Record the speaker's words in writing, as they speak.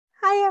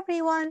Hi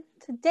everyone,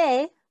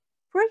 today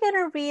we're going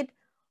to read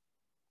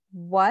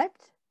What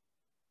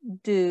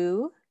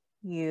Do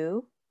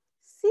You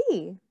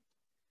See?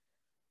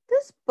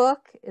 This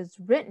book is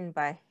written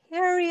by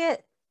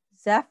Harriet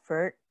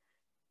Zeffert.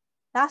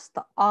 That's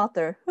the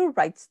author who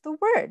writes the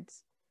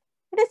words.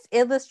 It is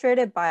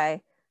illustrated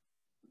by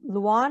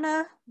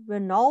Luana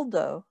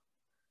Rinaldo.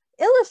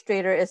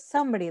 Illustrator is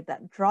somebody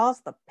that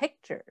draws the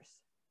pictures.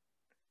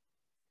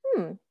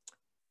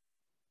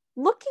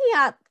 Looking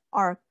at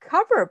our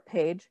cover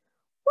page,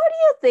 what do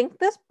you think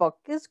this book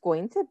is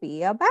going to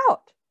be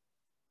about?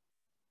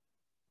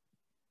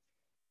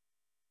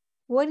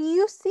 What do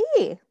you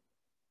see?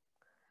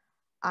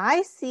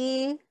 I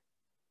see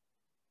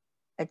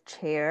a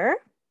chair.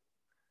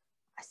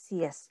 I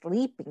see a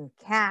sleeping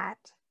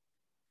cat.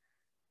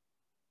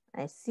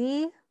 I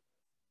see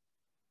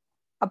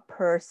a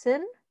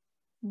person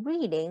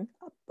reading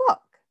a book.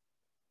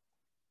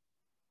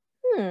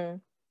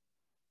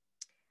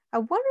 I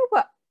wonder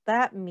what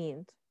that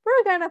means.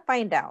 We're going to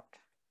find out.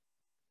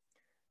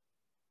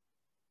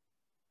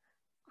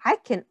 I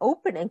can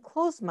open and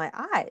close my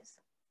eyes.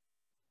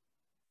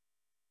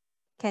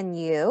 Can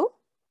you?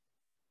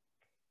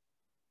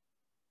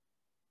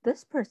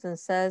 This person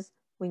says,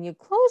 when you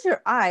close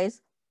your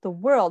eyes, the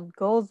world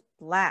goes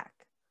black.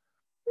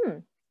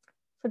 So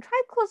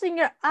try closing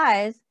your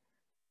eyes.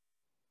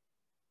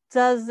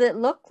 Does it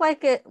look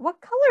like it? What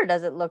color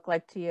does it look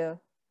like to you?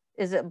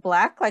 Is it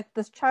black like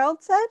this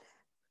child said?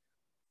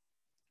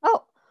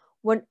 Oh,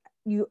 when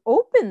you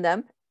open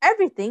them,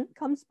 everything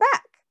comes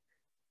back.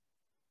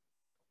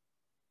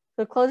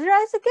 So close your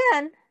eyes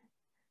again.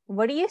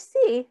 What do you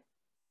see?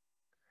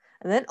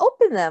 And then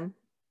open them.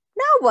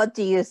 Now what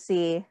do you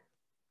see?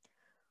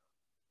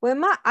 When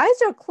my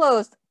eyes are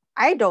closed,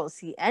 I don't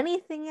see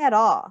anything at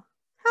all.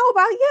 How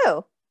about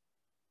you?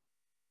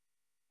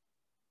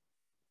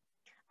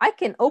 I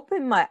can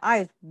open my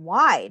eyes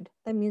wide.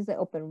 That means they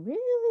open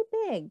really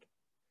big.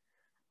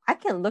 I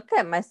can look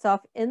at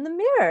myself in the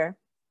mirror.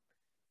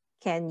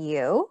 Can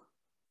you?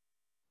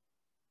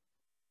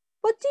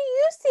 What do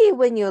you see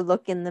when you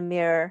look in the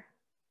mirror?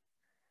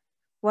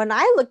 When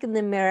I look in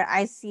the mirror,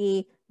 I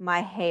see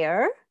my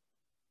hair.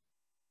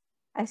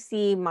 I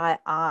see my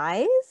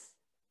eyes.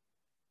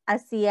 I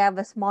see I have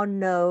a small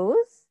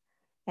nose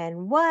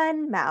and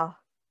one mouth.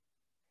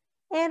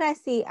 And I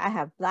see I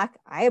have black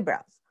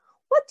eyebrows.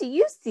 What do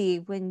you see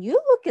when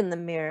you look in the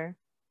mirror?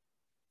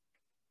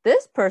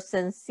 This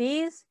person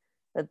sees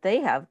that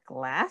they have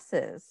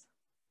glasses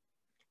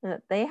and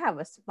that they have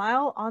a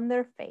smile on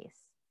their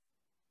face.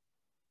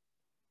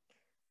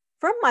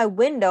 From my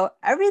window,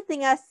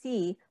 everything I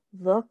see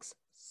looks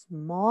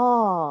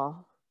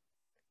small.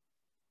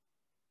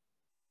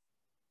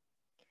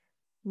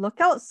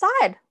 Look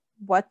outside.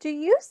 What do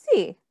you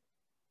see?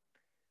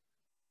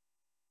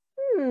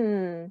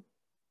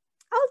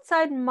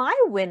 Outside my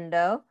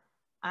window,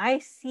 I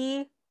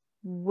see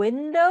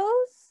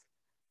windows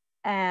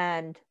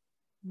and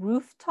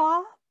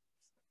rooftops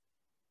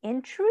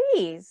and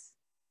trees.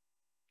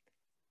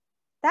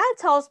 That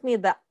tells me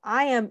that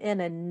I am in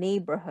a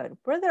neighborhood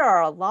where there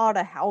are a lot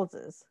of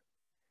houses.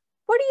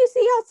 What do you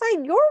see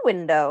outside your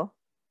window?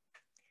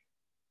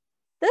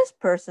 This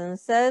person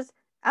says,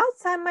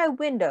 outside my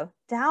window,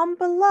 down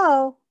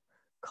below,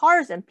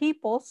 cars and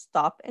people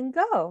stop and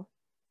go.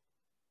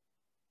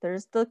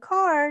 There's the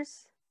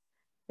cars.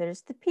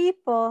 There's the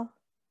people.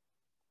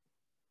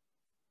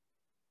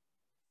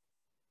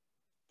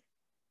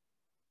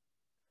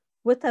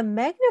 With a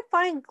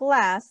magnifying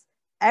glass,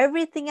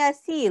 everything I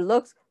see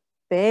looks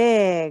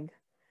big.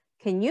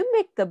 Can you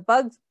make the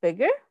bugs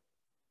bigger?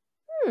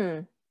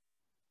 Do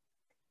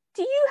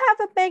you have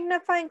a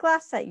magnifying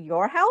glass at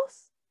your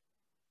house?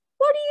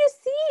 What do you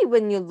see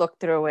when you look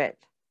through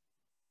it?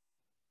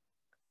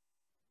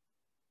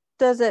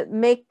 Does it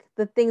make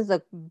the things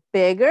look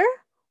bigger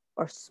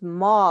or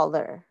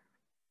smaller?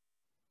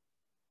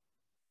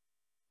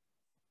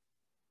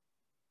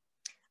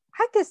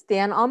 I can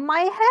stand on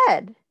my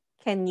head.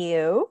 Can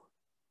you?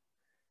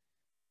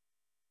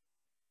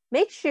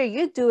 Make sure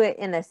you do it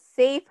in a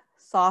safe,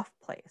 soft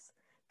place,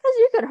 because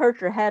you could hurt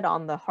your head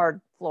on the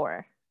hard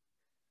floor.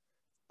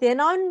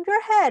 Stand on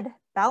your head,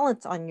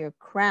 balance on your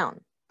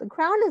crown. The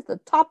crown is the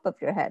top of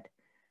your head.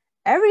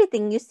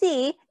 Everything you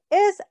see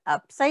is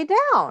upside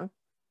down.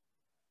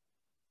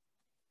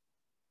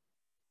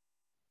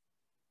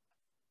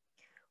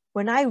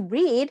 When I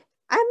read,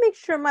 I make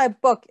sure my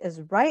book is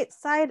right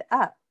side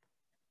up.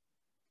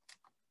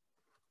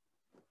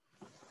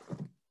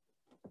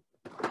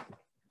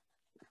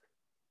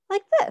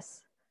 Like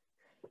this.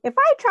 If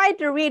I tried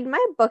to read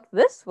my book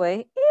this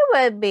way, it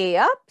would be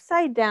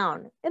upside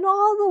down and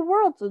all the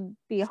worlds would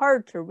be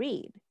hard to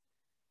read.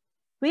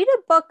 Read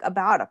a book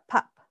about a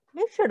pup.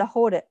 Make sure to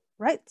hold it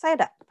right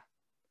side up.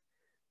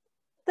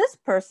 This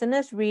person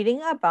is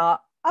reading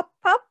about a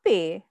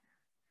puppy.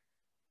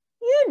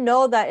 You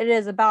know that it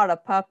is about a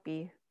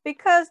puppy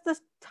because the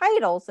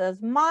title says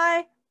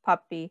My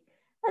Puppy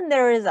and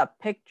there is a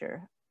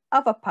picture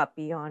of a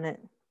puppy on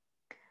it.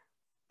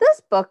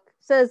 This book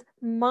says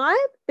My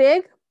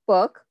Big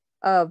Book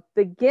of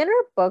beginner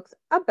books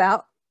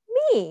about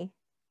me.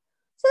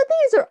 So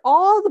these are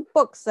all the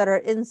books that are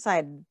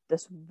inside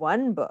this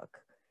one book.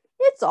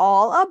 It's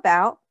all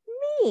about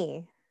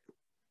me.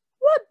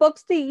 What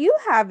books do you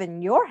have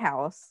in your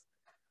house?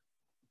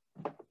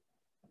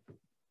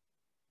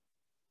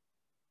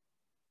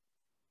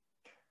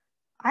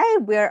 I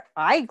wear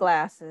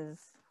eyeglasses.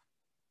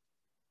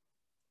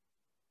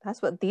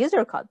 That's what these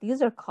are called.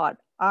 These are called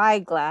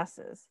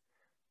eyeglasses.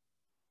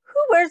 Who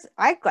wears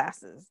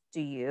eyeglasses? Do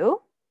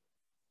you?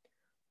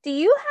 Do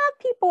you have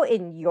people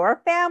in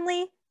your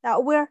family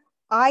that wear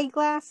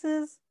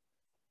eyeglasses?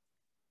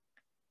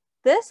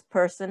 This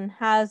person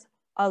has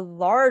a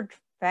large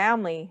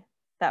family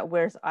that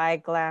wears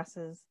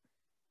eyeglasses.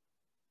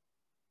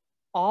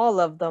 All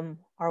of them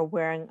are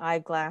wearing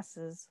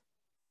eyeglasses.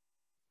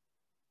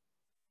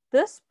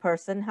 This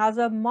person has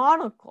a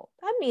monocle.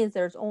 That means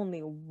there's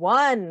only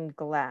one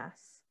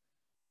glass.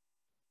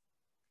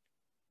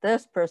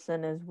 This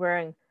person is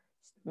wearing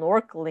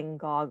snorkeling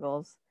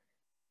goggles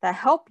that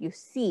help you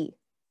see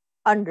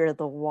under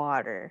the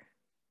water.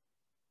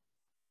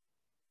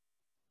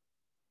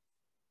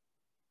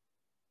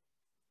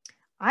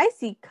 I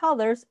see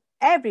colors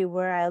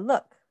everywhere I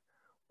look.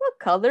 What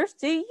colors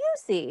do you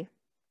see?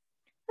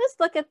 Let's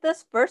look at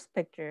this first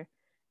picture.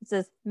 It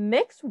says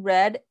mix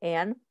red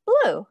and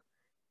blue.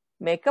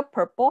 Make a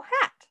purple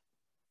hat.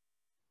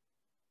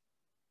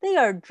 They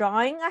are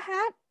drawing a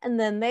hat and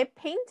then they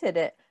painted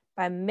it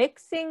by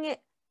mixing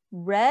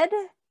red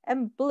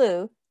and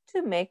blue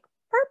to make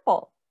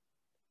purple.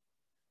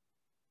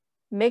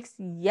 Mix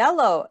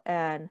yellow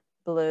and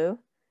blue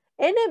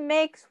and it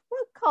makes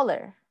what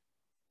color?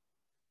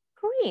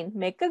 Green.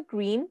 Make a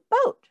green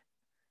boat.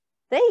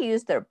 They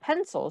used their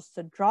pencils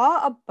to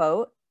draw a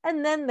boat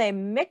and then they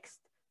mixed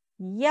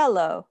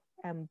yellow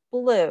and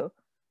blue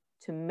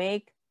to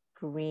make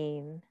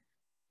green.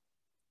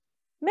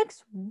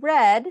 Mix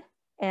red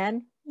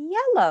and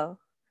yellow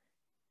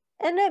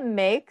and it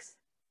makes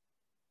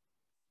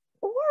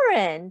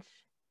orange.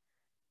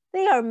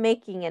 They are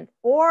making an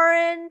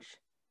orange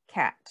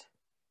cat.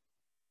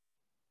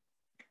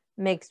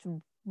 Mix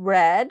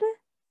red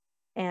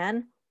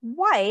and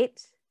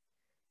white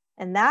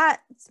and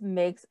that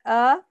makes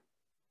a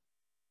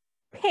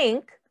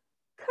pink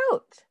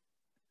coat.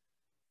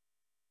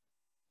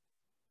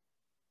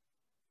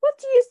 What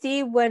do you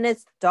see when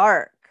it's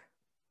dark?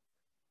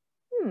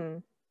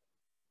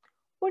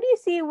 What do you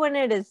see when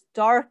it is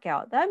dark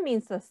out? That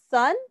means the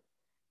sun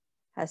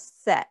has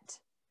set.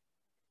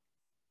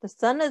 The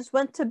sun has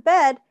went to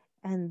bed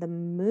and the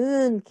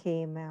moon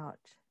came out.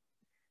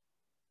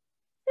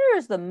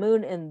 There's the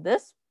moon in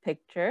this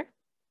picture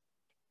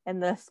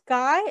and the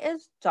sky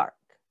is dark.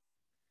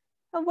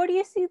 And what do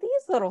you see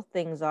these little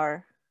things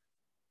are?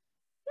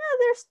 Yeah,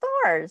 they're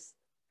stars.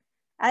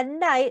 At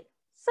night,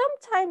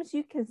 sometimes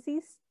you can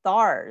see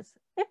stars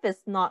if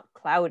it's not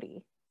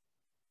cloudy.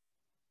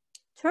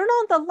 Turn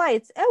on the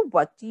lights and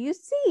what do you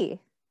see?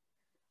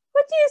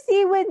 What do you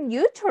see when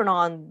you turn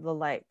on the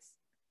lights?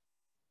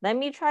 Let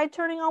me try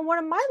turning on one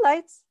of my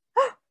lights.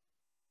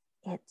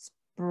 It's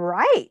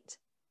bright.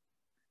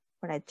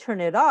 When I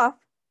turn it off,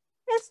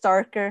 it's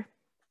darker.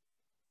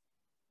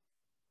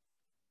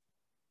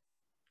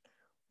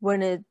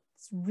 When it's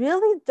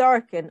really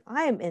dark and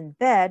I am in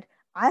bed,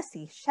 I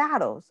see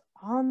shadows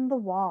on the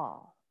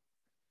wall.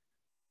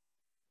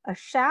 A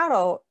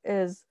shadow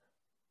is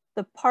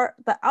the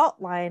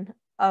outline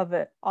of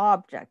an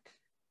object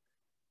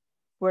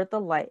where the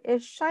light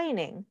is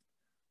shining.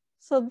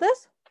 So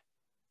this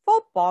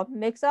football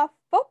makes a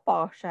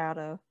football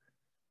shadow.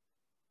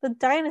 The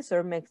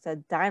dinosaur makes a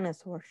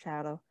dinosaur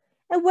shadow.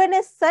 And when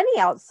it's sunny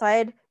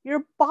outside,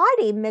 your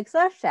body makes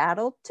a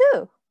shadow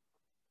too.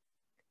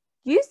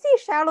 Do you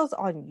see shadows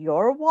on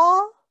your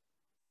wall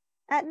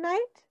at night?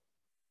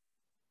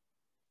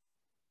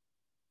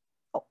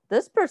 Oh,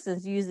 this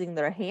person's using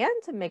their hand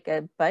to make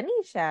a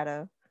bunny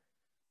shadow.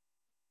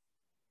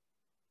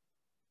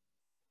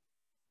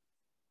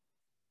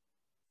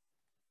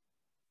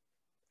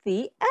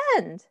 The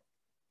end.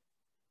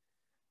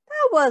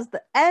 That was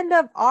the end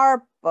of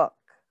our book.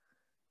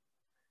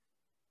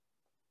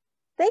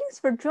 Thanks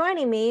for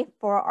joining me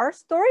for our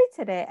story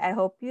today. I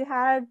hope you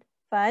had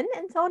fun.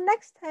 Until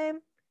next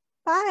time.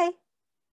 Bye.